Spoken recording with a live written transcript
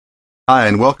Hi,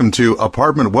 and welcome to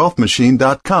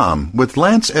ApartmentWealthMachine.com with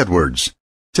Lance Edwards.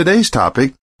 Today's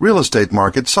topic, real estate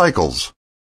market cycles.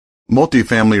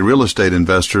 Multifamily real estate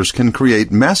investors can create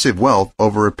massive wealth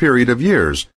over a period of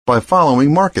years by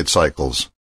following market cycles.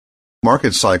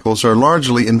 Market cycles are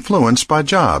largely influenced by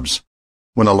jobs.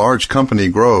 When a large company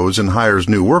grows and hires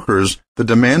new workers, the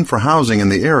demand for housing in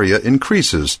the area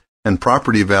increases, and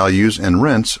property values and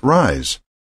rents rise.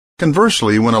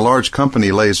 Conversely, when a large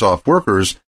company lays off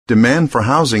workers, demand for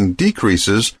housing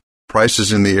decreases,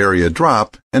 prices in the area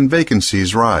drop, and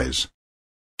vacancies rise.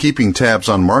 Keeping tabs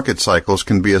on market cycles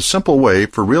can be a simple way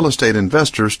for real estate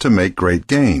investors to make great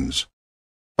gains.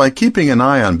 By keeping an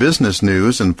eye on business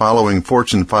news and following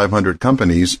Fortune 500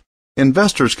 companies,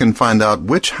 investors can find out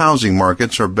which housing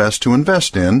markets are best to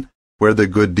invest in, where the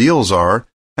good deals are,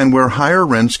 and where higher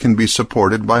rents can be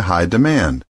supported by high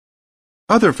demand.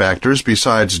 Other factors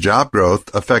besides job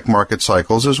growth affect market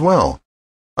cycles as well.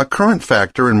 A current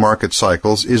factor in market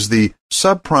cycles is the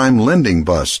subprime lending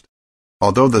bust.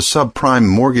 Although the subprime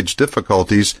mortgage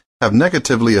difficulties have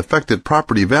negatively affected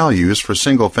property values for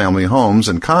single-family homes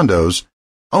and condos,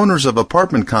 owners of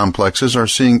apartment complexes are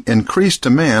seeing increased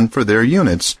demand for their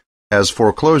units as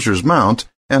foreclosures mount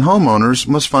and homeowners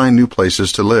must find new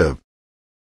places to live.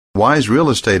 Wise real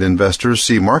estate investors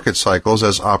see market cycles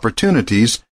as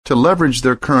opportunities to leverage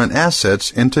their current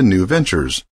assets into new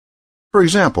ventures. For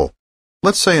example,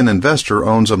 let's say an investor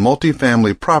owns a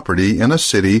multifamily property in a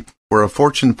city where a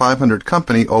Fortune 500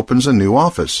 company opens a new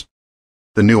office.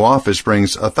 The new office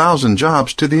brings 1,000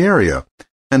 jobs to the area,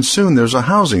 and soon there's a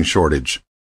housing shortage.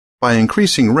 By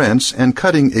increasing rents and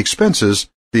cutting expenses,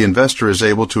 the investor is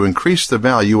able to increase the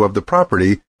value of the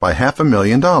property by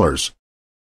 $500,000.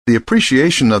 The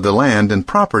appreciation of the land and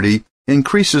property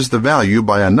increases the value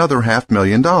by another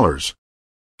 $500,000.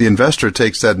 The investor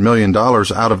takes that $1 million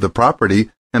out of the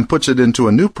property and puts it into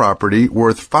a new property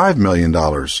worth $5 million.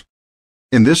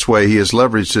 In this way, he has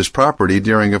leveraged his property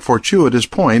during a fortuitous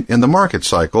point in the market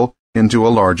cycle into a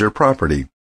larger property.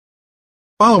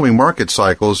 Following market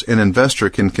cycles, an investor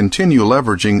can continue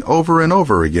leveraging over and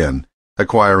over again,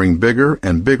 acquiring bigger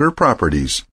and bigger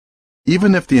properties.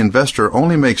 Even if the investor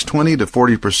only makes 20 to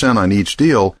 40% on each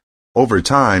deal, over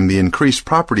time the increased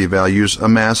property values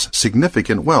amass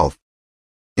significant wealth.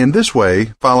 In this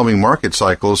way, following market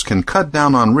cycles can cut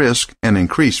down on risk and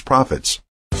increase profits.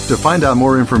 To find out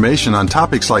more information on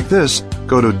topics like this,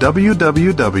 go to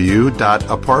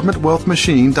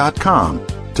www.apartmentwealthmachine.com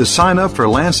to sign up for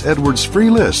Lance Edwards' free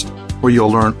list, where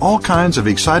you'll learn all kinds of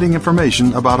exciting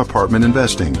information about apartment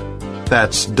investing.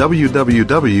 That's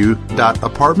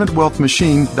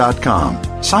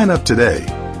www.apartmentwealthmachine.com. Sign up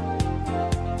today.